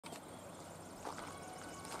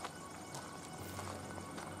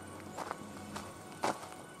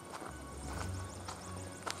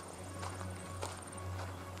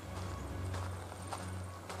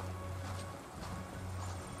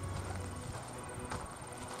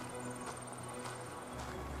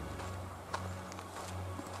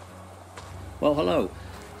Well, hello.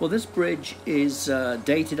 Well, this bridge is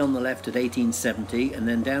dated on the left at 1870 and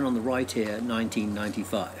then down on the right here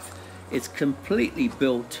 1995. It's completely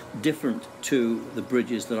built different to the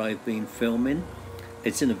bridges that I've been filming.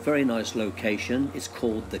 It's in a very nice location. It's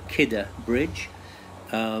called the Kidder Bridge.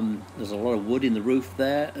 There's a lot of wood in the roof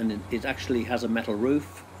there, and it actually has a metal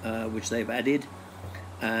roof which they've added,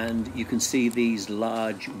 and you can see these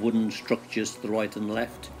large wooden structures to the right and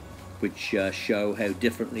left which show how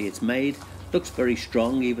differently it's made. Looks very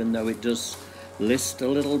strong, even though it does list a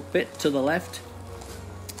little bit to the left.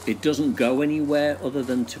 It doesn't go anywhere other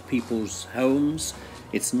than to people's homes.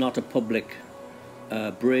 It's not a public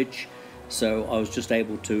bridge, so I was just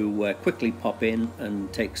able to quickly pop in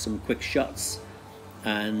and take some quick shots.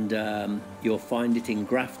 And you'll find it in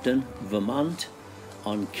Grafton, Vermont,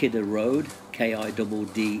 on Kidder Road, Kidder,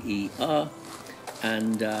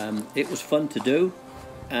 and it was fun to do,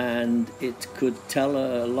 and it could tell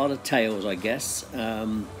a lot of tales, I guess.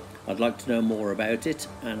 I'd like to know more about it,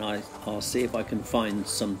 and I'll see if I can find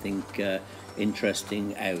something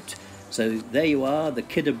interesting out. So there you are, the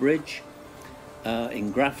Kidder Bridge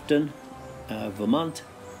in Grafton, Vermont,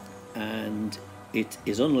 and it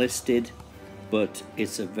is unlisted, but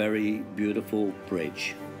it's a very beautiful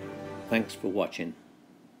bridge. Thanks for watching.